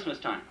at Christmas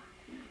time.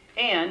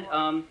 And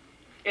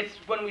it's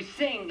when we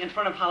sing in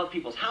front of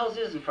people's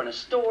houses, in front of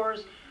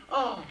stores.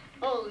 Oh,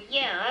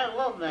 yeah, I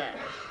love that.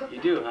 You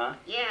do, huh?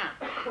 Yeah.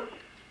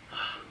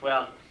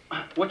 Well,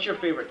 what's your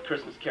favorite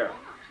Christmas carol?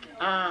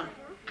 A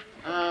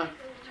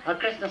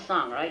Christmas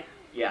song, right?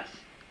 Yes.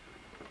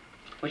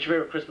 What's your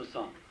favorite Christmas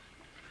song?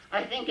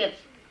 I think it's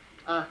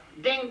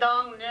Ding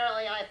Dong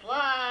Merrily I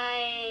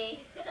Fly.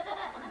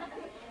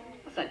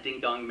 It's not Ding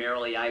Dong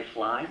Merrily I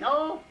Fly.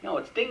 No? No,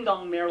 it's Ding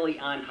Dong Merrily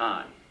on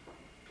High.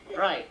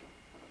 Right.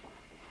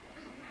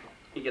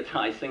 He gets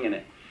high singing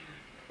it.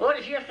 What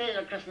is your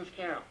favorite Christmas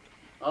carol?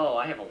 Oh,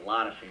 I have a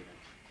lot of favorites.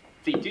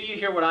 See, do you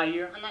hear what I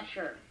hear? I'm not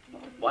sure.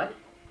 What?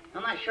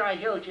 I'm not sure I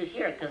hear what you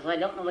hear because I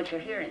don't know what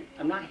you're hearing.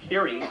 I'm not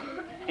hearing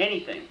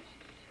anything.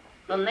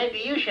 Well, maybe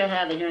you should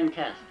have a hearing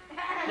test.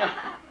 No,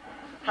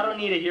 I don't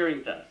need a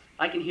hearing test.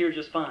 I can hear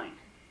just fine.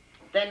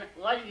 Then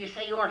why did you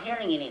say you weren't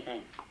hearing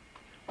anything?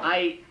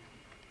 I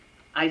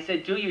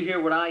said, do you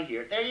hear what I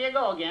hear? There you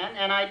go again,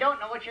 and I don't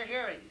know what you're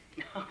hearing.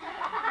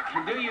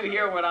 Do you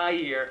hear what I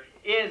hear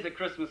is a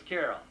Christmas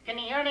carol. Can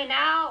you hear me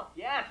now?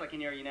 Yes, I can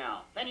hear you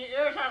now. Then your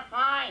ears are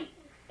fine.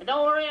 And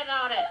don't worry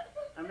about it.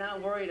 I'm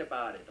not worried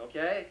about it,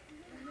 okay?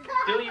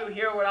 Do you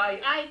hear what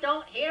I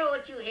don't hear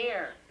what you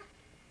hear.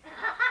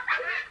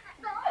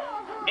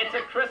 It's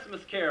a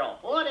Christmas carol.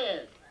 What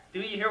is? Do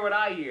you hear what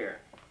I hear?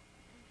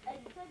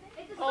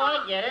 Oh,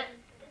 I get it.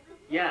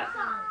 Yes.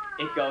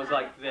 It goes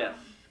like this.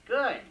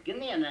 Good. Give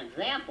me an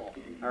example.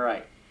 All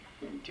right.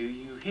 Do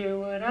you hear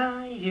what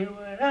I hear,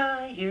 what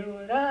I hear,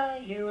 what I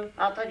hear?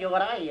 I'll tell you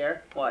what I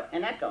hear. What?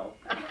 An echo.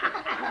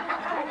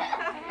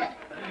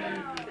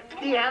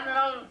 Do you have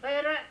another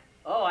favorite?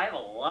 Oh, I have a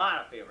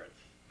lot of favorites.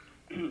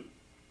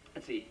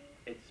 Let's see.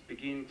 It's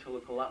beginning to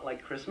look a lot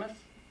like Christmas.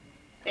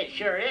 It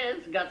sure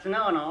is. Got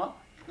snow and all.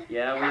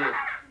 Yeah, we do.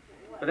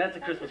 But that's a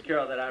Christmas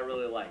carol that I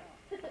really like.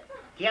 Do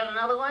you have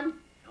another one?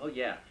 Oh,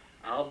 yeah.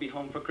 I'll be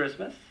home for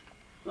Christmas.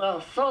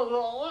 Well, so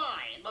will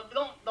I. But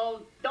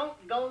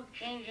don't go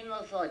changing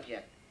the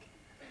subject.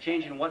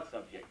 Changing what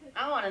subject?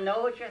 I want to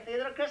know what your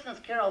favorite Christmas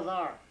carols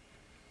are.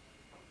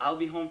 I'll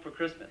be home for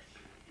Christmas.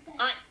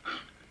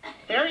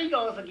 There he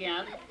goes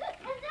again.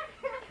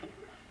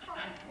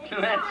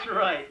 That's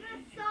right.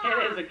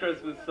 It is a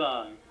Christmas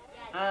song.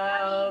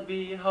 I'll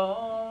be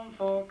home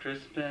for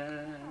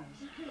Christmas.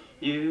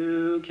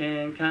 You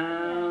can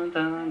count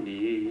on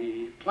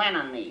me. Plan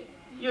on me.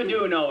 You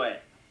do know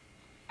it.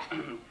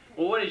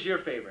 Well, what is your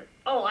favorite?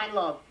 Oh, I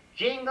love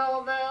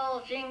Jingle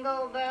bells,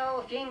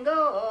 jingle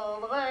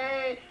all the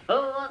way.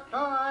 Oh, what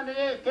fun it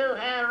is to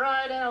have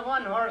ride in a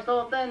one-horse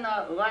open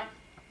what?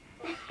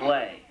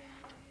 Sleigh.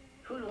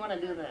 Who'd want to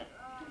do that?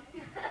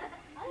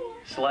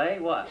 Sleigh?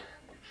 What?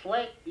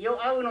 Slay?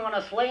 I wouldn't want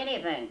to slay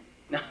anything.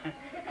 Not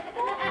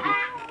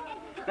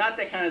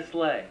that kind of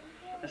sleigh.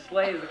 A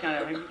sleigh is the kind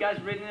of... Have you guys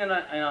ridden in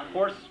a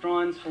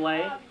horse-drawn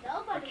sleigh?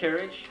 A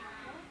carriage?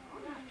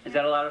 Is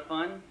that a lot of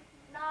fun?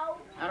 No.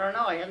 I don't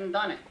know. I haven't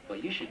done it. Well,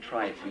 you should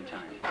try it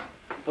sometime.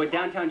 Boy,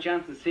 downtown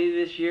Johnson City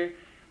this year,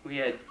 we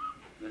had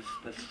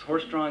this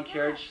horse-drawn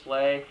carriage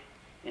sleigh.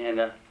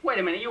 And, wait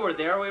a minute, you were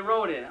there. We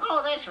rode in.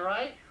 Oh, that's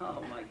right.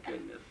 Oh, my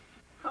goodness.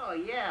 Oh,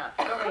 yeah.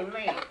 Silly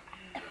me.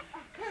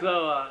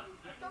 So,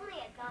 It's only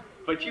a gummy.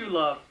 but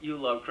you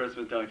love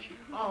Christmas, don't you?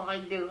 Oh, I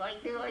do.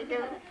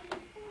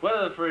 What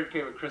other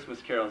favorite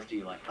Christmas carols do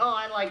you like? Oh,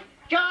 I like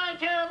Joy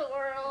to the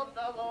world,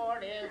 the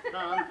Lord is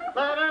come.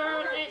 Let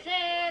earth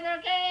sing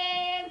their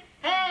King.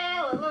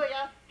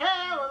 Hallelujah,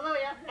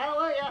 hallelujah,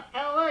 hallelujah,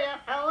 hallelujah,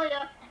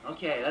 hallelujah.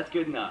 Okay, that's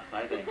good enough,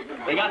 I think.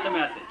 They got the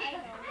message.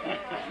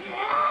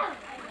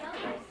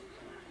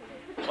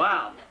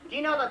 Wow. Do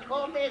you know the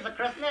 12 days of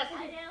Christmas?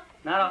 I do.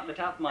 Not off the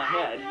top of my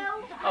head.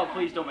 Oh,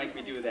 please don't make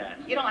me do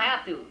that. You don't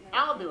have to.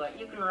 I'll do it.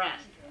 You can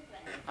rest.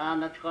 On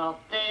the 12th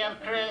day of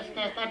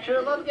Christmas, the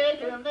true love gave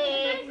to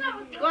thee.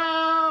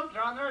 12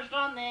 drummers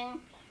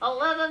drumming,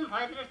 11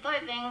 pipers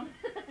piping,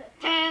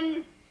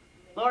 10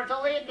 lords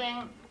a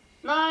leaping,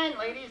 9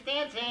 ladies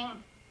dancing,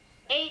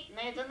 8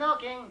 maids a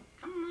milking.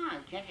 Come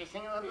on, can't you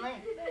sing it with me?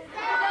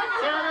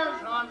 7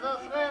 swans a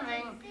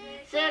swimming,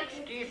 6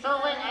 geese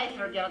a laying. I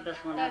forget this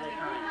one every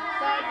time.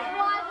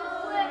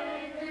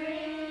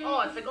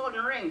 Oh, it's the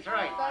golden rings,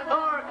 right.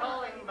 4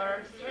 calling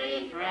birds,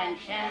 3 French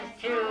hens,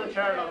 2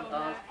 turtle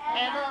doves,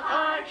 and a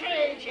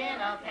partridge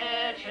in a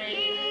pear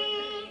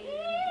tree.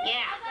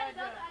 Yeah.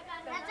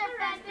 That's our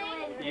best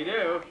one. You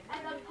do?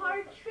 And the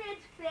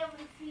Partridge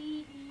Family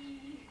CD.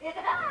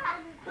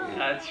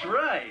 That's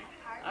right.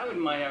 I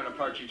wouldn't mind having a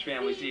Partridge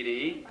Family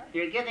CD.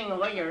 You're giving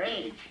away your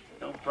age.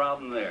 No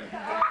problem there.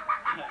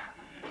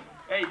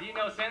 Hey, do you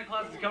know Santa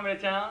Claus is coming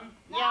to town?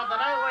 Yeah, but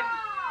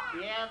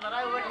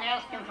I wouldn't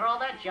ask him for all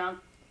that junk.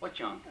 What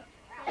junk?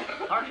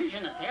 Partridge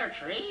in a pear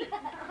tree?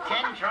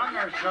 10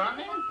 drummers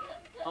drumming?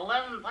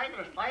 11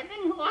 pipers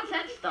piping? Who wants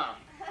that stuff?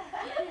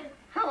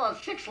 How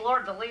about 6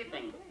 lords a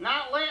leaping?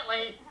 Not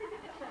lately.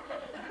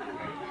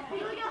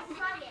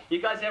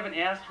 You guys haven't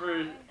asked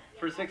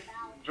for 6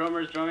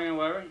 drummers drumming or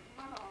whatever?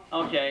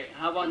 Okay,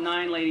 how about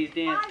 9 ladies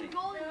dancing?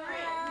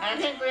 I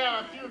think we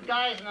have a few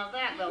guys in the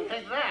back that'll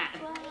take that.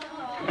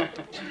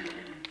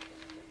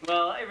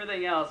 Well,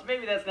 everything else,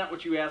 maybe that's not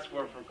what you asked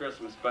for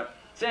Christmas, but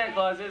Santa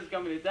Claus is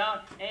coming to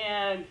town,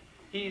 and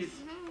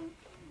he's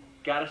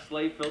got a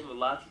sleigh filled with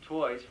lots of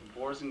toys for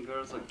boys and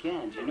girls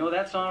again. Do you know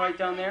that song right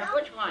down there?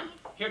 Which one?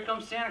 Here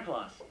Comes Santa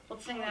Claus.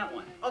 Let's sing that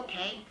one.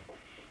 Okay.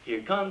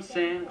 Here comes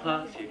Santa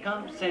Claus, here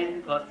comes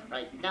Santa Claus.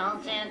 Right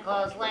down Santa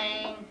Claus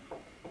Lane.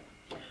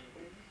 What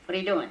are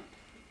you doing?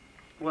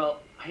 Well,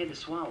 I had to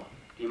swallow.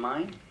 Do you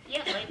mind?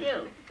 Yes, I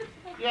do.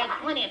 You had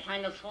plenty of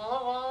time to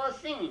swallow while I was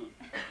singing.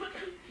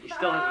 He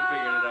still hasn't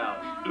figured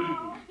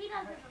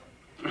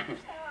it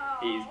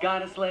out. He's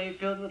got a sleigh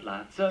filled with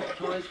lots of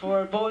toys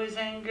for boys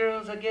and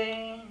girls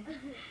again.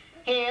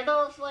 Hear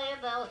those sleigh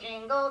bells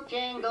jingle,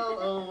 jingle,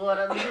 oh, what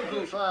a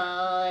beautiful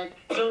sight.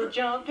 So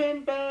jump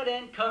in bed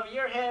and cover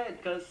your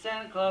head, 'cause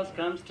Santa Claus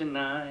comes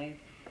tonight.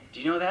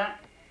 Do you know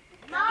that?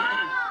 No.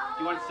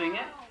 Do you want to sing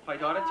it, if I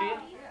taught it to you?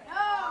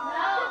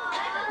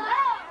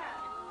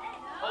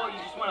 Oh, you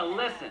just want to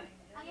listen.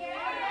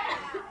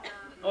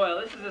 Oh,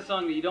 well, this is a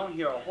song that you don't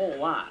hear a whole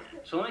lot.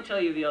 So let me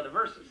tell you the other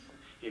verses.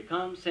 Here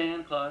comes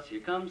Santa Claus, here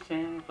comes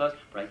Santa Claus,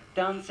 right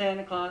down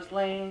Santa Claus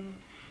Lane.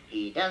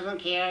 He doesn't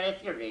care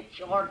if you're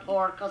rich or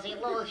poor, 'cause he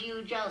loves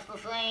you just the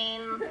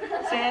same.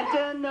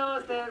 Santa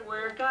knows that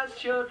we're God's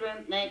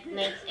children.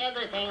 Makes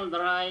everything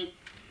bright.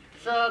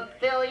 So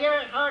fill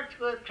your hearts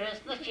with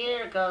Christmas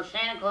cheer, 'cause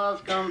Santa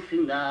Claus comes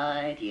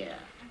tonight, yeah.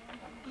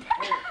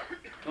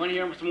 You want to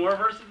hear some more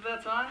verses of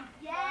that song?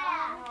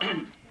 Yeah.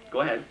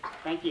 Go ahead.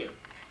 Thank you.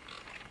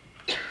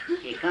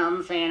 Here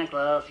comes Santa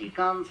Claus, right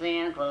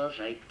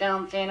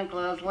down Santa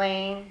Claus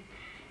Lane.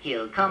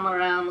 He'll come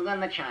around when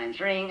the chimes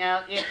ring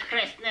out, it's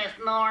Christmas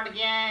morn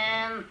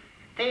again.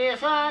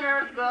 Peace on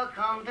earth will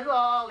come to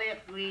all if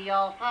we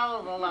all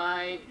follow the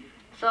light.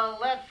 So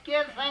let's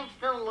give thanks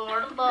to the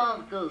Lord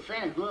above, 'cause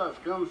Santa Claus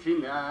comes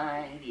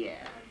tonight,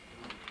 yeah.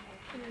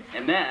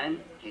 And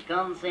then, Here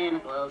comes Santa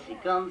Claus,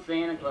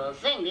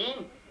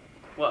 singing.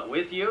 what,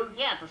 with you?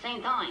 Yeah, at the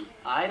same time.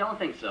 I don't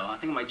think so. I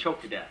think I might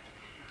choke to death.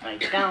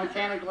 Right down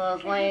Santa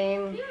Claus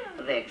Lane,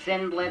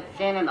 Vixen,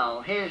 Blitzen, and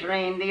all his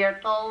reindeer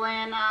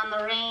tolling on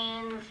the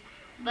reins.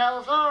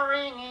 Bells are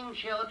ringing,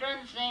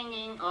 children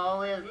singing,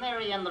 all is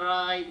merry and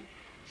right.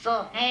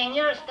 So hang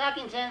your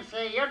stockings and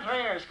say your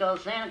prayers,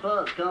 'cause Santa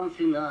Claus comes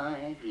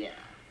tonight, yeah.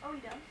 Oh,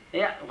 he does.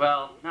 Yeah,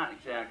 well, not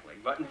exactly,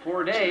 but in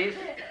 4 days,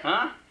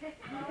 huh?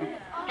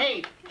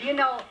 Hey, do you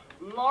know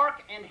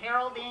Mark and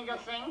Harold the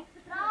angels sing?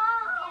 No.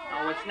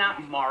 Oh, it's not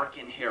Mark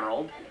and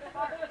Harold.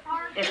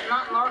 It's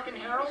not Mark and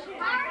Harold?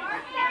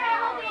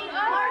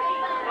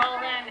 Well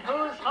then,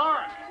 who's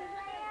Hark?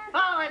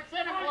 Oh, it's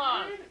Santa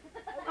Claus.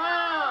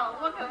 Oh,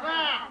 look at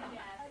that.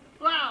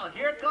 Wow,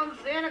 here comes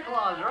Santa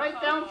Claus, right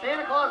down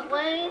Santa Claus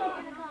Lane.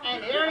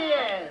 And here he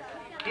is.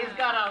 He's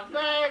got a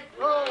bag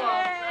full of